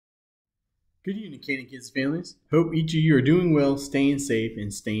Good evening, Canaan Kids families. Hope each of you are doing well, staying safe,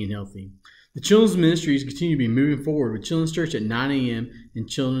 and staying healthy. The Children's Ministries continue to be moving forward with Children's Church at 9 a.m. and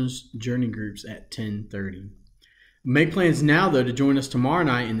Children's Journey Groups at 10:30. Make plans now, though, to join us tomorrow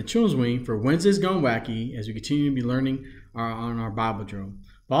night in the Children's Wing for Wednesdays Gone Wacky as we continue to be learning on our Bible drill.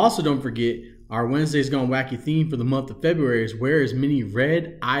 But also don't forget, our Wednesdays Gone Wacky theme for the month of February is wear as many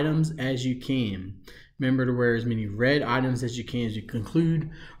red items as you can. Remember to wear as many red items as you can as you conclude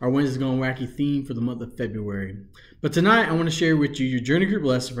our Wednesdays Gone Wacky theme for the month of February. But tonight, I want to share with you your Journey Group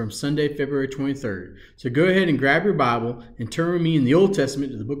lesson from Sunday, February 23rd. So go ahead and grab your Bible and turn with me in the Old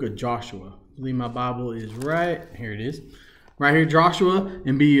Testament to the book of Joshua. I believe my Bible is right. Here it is. Right here, Joshua,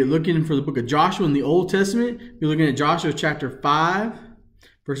 and be looking for the book of Joshua in the Old Testament. Be looking at Joshua chapter 5,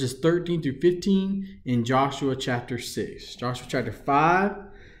 verses 13 through 15, and Joshua chapter 6. Joshua chapter 5,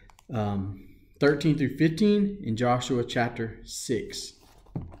 13 through 15, in Joshua chapter 6.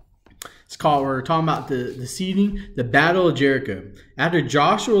 We're talking about the Battle of Jericho. After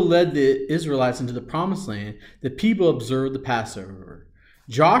Joshua led the Israelites into the Promised Land, the people observed the Passover.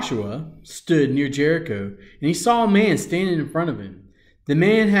 Joshua stood near Jericho, and he saw a man standing in front of him. The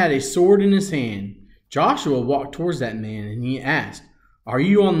man had a sword in his hand. Joshua walked towards that man, and he asked, "Are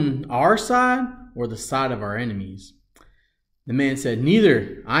you on our side or the side of our enemies?" The man said,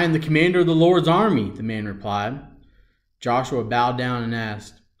 "Neither. I am the commander of the Lord's army," the man replied. Joshua bowed down and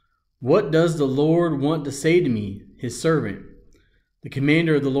asked, "What does the Lord want to say to me, his servant?" The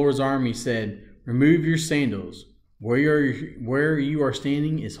commander of the Lord's army said, "Remove your sandals. Where you are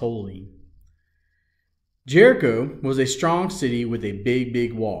standing is holy." Jericho was a strong city with a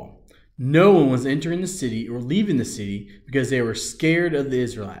big wall. No one was entering the city or leaving the city because they were scared of the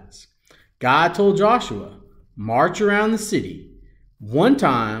Israelites. God told Joshua, "March around the city one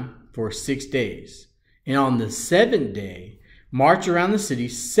time for 6 days. And on the seventh day, march around the city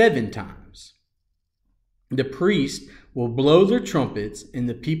 7 times. The priests will blow their trumpets and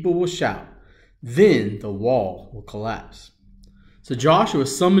the people will shout. Then the wall will collapse." So Joshua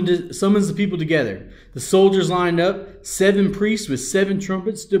summons the people together. The soldiers lined up. 7 priests with 7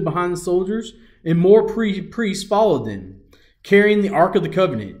 trumpets stood behind the soldiers, and more priests followed them, carrying the Ark of the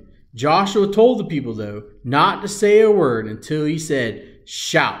Covenant. Joshua told the people, though, not to say a word until he said,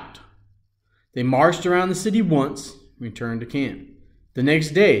 "Shout." They marched around the city once and returned to camp. The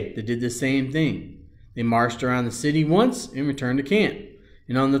next day, they did the same thing. They marched around the city once and returned to camp.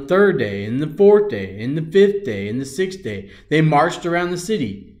 And on the 3rd day, and the 4th day, and the 5th day, and the 6th day, they marched around the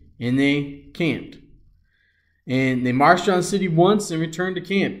city and they camped. And they marched around the city once and returned to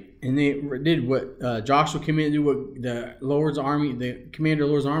camp. And they did what Joshua commanded to do, what the commander of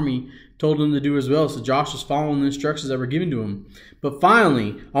the Lord's army told them to do as well. So Joshua's following the instructions that were given to him. But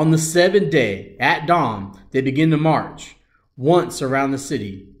finally, on the 7th day, at dawn, they began to march. Once around the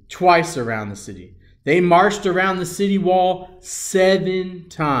city, twice around the city. They marched around the city wall 7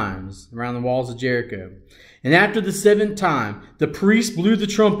 times, around the walls of Jericho. And after the 7th time, the priests blew the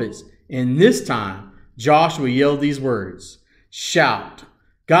trumpets. And this time, Joshua yelled these words, "Shout.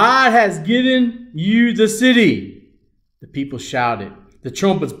 God has given you the city." The people shouted, the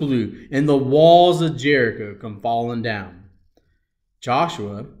trumpets blew, and the walls of Jericho come falling down.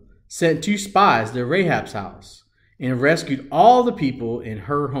 Joshua sent 2 spies to Rahab's house and rescued all the people in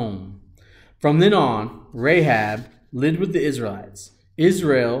her home. From then on, Rahab lived with the Israelites.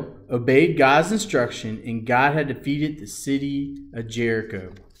 Israel obeyed God's instruction, and God had defeated the city of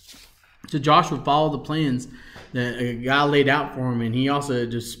Jericho. So Joshua followed the plans that God laid out for him, and he also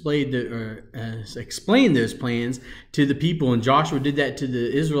explained those plans to the people. And Joshua did that to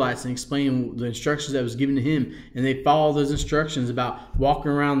the Israelites and explained the instructions that was given to him. And they followed those instructions about walking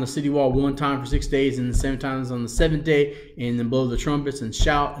around the city wall 1 time for 6 days, and then 7 times on the 7th day, and then blow the trumpets and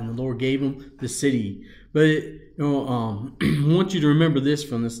shout. And the Lord gave them the city. But I want you to remember this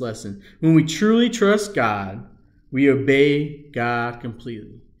from this lesson: when we truly trust God, we obey God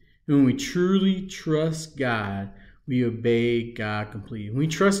completely. When we truly trust God, we obey God completely. When we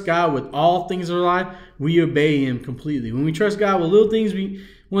trust God with all things in our life, we obey Him completely. When we trust God with little things, we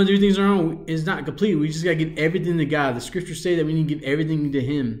want to do things on our own, it's not complete. We just got to give everything to God. The scriptures say that we need to give everything to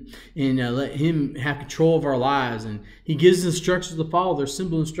Him and let Him have control of our lives. And He gives us instructions to follow. They're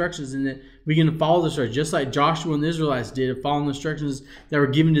simple instructions, and that we can follow this, just like Joshua and the Israelites did, following the instructions that were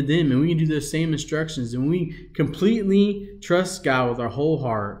given to them. And we can do those same instructions. And we completely trust God with our whole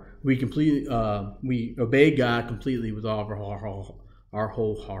heart. We obey God completely with all of our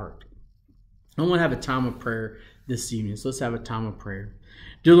whole heart. I want to have a time of prayer this evening. So let's have a time of prayer.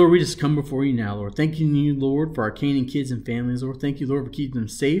 Dear Lord, we just come before you now, Lord. Thanking you, Lord, for our Canaan kids and families, Lord. Thank you, Lord, for keeping them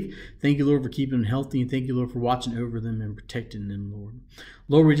safe. Thank you, Lord, for keeping them healthy. And thank you, Lord, for watching over them and protecting them, Lord.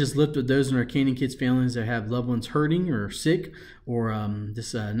 Lord, we just lift up those in our Canaan kids families that have loved ones hurting or sick or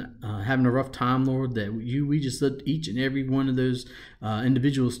just having a rough time, Lord, that we just lift each and every one of those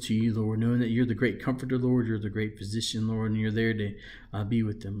individuals to you, Lord, knowing that you're the great comforter, Lord. You're the great physician, Lord, and you're there to be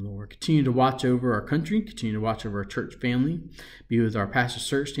with them, Lord. Continue to watch over our country. Continue to watch over our church family. Be with our pastor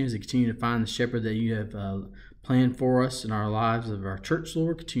search teams and continue to find the shepherd that you have planned for us in our lives of our church,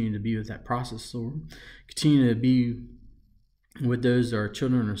 Lord. Continue to be with that process, Lord. Continue to be with those that are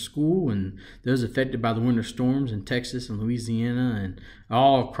children in school and those affected by the winter storms in Texas and Louisiana and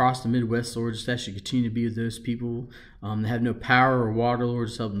all across the Midwest, Lord. Just ask you to continue to be with those people that have no power or water, Lord.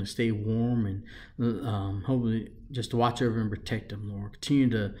 Just help them to stay warm and hopefully just to watch over and protect them, Lord. Continue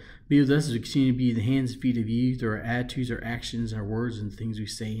to be with us as we continue to be the hands and feet of you through our attitudes, our actions, our words, and the things we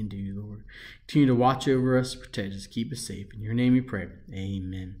say and do, Lord. Continue to watch over us, protect us, keep us safe. In your name we pray.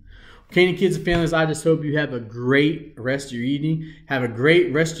 Amen. Canaan kids and families, I just hope you have a great rest of your evening. Have a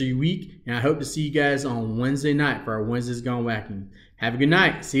great rest of your week. And I hope to see you guys on Wednesday night for our Wednesdays Gone Whacking. Have a good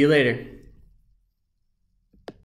night. See you later.